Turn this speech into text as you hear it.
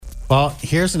Well,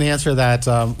 here's an answer that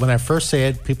when I first say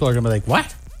it, people are going to be like,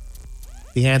 what?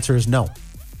 The answer is no.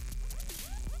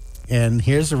 And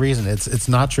here's the reason. It's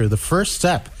not true. The first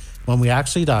step when we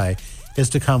actually die is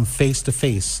to come face to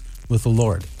face with the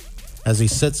Lord as he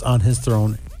sits on his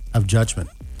throne of judgment.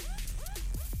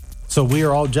 So we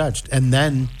are all judged. And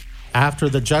then after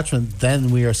the judgment,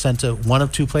 then we are sent to one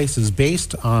of two places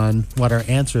based on what our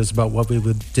answer is about what we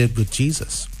did with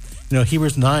Jesus.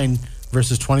 Hebrews 9,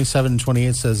 verses 27 and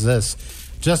 28 says this: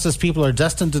 just as people are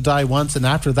destined to die once and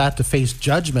after that to face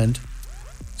judgment,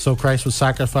 so Christ was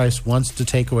sacrificed once to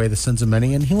take away the sins of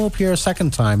many, and he will appear a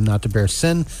second time, not to bear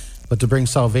sin, but to bring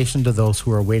salvation to those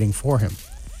who are waiting for him.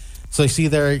 So you see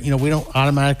there, we don't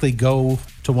automatically go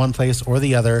to one place or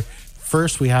the other.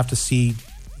 First, we have to see,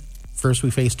 first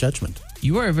we face judgment.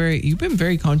 You've been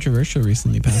very controversial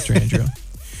recently, Pastor Andrew.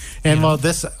 And well,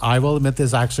 this, I will admit,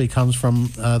 this actually comes from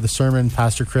the sermon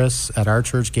Pastor Chris at our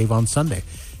church gave on Sunday.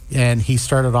 And he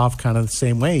started off kind of the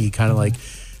same way. He kind of like,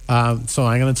 so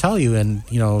I'm going to tell you, and,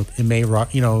 it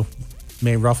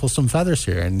may ruffle some feathers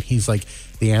here. And he's like,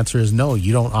 the answer is no,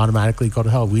 you don't automatically go to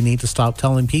hell. We need to stop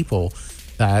telling people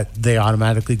that they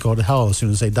automatically go to hell as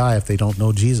soon as they die if they don't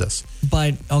know Jesus.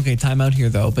 But, okay, time out here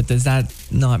though. But does that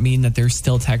not mean that they're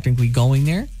still technically going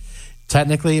there?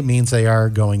 Technically, it means they are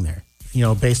going there,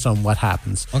 based on what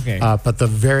happens. Okay. But the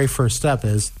very first step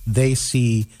is they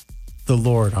see the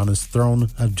Lord on his throne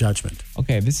of judgment.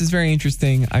 Okay, this is very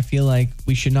interesting. I feel like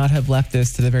we should not have left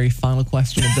this to the very final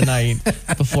question of the night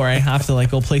before I have to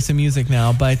go play some music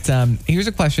now. But here's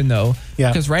a question though. Yeah.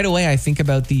 Because right away I think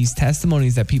about these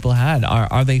testimonies that people had.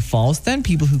 Are they false then?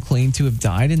 People who claim to have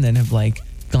died and then have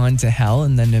gone to hell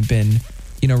and then have been,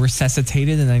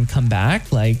 resuscitated and then come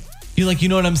back? You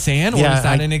know what I'm saying? Yeah, or is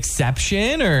that an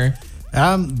exception or...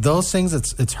 those things,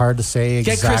 it's hard to say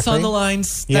exactly. Get Chris on the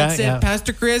lines. That's it,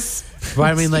 Pastor Chris. But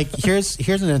I mean, here's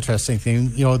an interesting thing.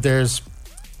 There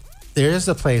is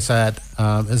a place that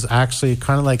is actually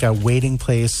kind of like a waiting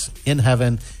place in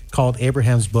heaven called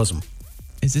Abraham's bosom.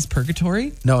 Is this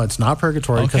purgatory? No, it's not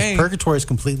purgatory because purgatory is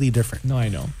completely different. No, I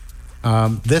know.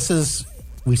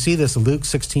 We see this in Luke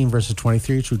 16 verses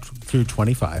 23 through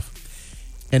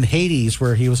 25. In Hades,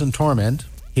 where he was in torment,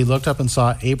 he looked up and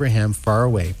saw Abraham far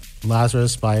away,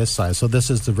 Lazarus by his side. So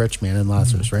this is the rich man and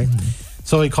Lazarus, right?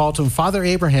 So he called to him, Father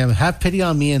Abraham, have pity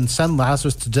on me and send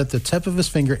Lazarus to dip the tip of his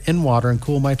finger in water and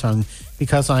cool my tongue,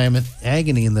 because I am in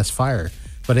agony in this fire.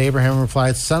 But Abraham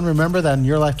replied, Son, remember that in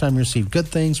your lifetime you received good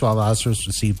things, while Lazarus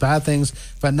received bad things.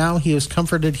 But now he is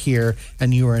comforted here,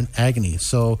 and you are in agony.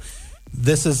 So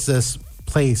this is this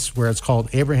place where it's called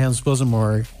Abraham's bosom,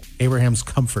 or Abraham's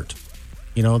comfort.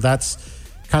 That's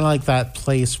kind of like that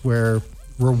place where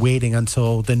we're waiting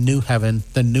until the new heaven,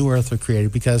 the new earth are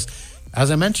created. Because, as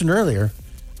I mentioned earlier,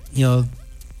 our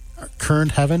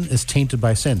current heaven is tainted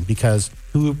by sin, because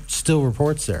who still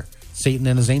reports there? Satan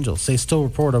and his angels. They still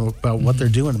report about what they're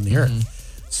doing in the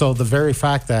earth. So the very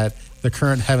fact that the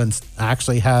current heavens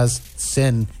actually has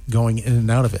sin going in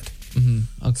and out of it.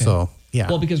 Okay. So, yeah.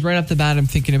 Well, because right off the bat, I'm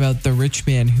thinking about the rich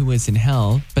man who was in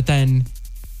hell, but then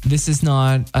this is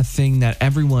not a thing that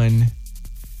everyone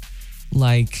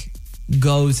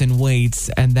goes and waits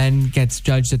and then gets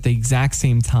judged at the exact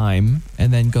same time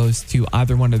and then goes to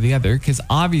either one or the other. Because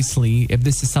obviously, if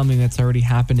this is something that's already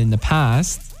happened in the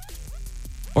past,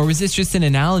 or was this just an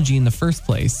analogy in the first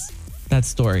place, that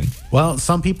story? Well,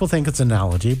 some people think it's an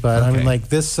analogy, but I mean,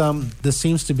 this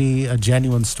seems to be a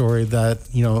genuine story that,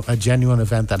 a genuine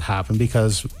event that happened,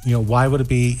 because, why would it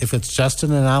be, if it's just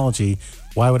an analogy,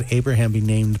 why would Abraham be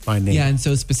named by name? Yeah, and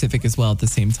so specific as well at the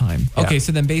same time. Okay,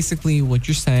 so then basically what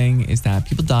you're saying is that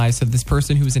people die. So this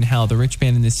person who was in hell, the rich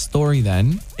man in this story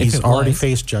then... He's already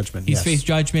faced judgment, He's faced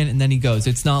judgment, and then he goes.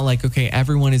 It's not like,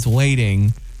 everyone is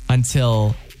waiting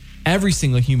until every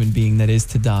single human being that is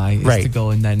to die is to go,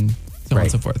 and then so on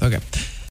and so forth. Okay.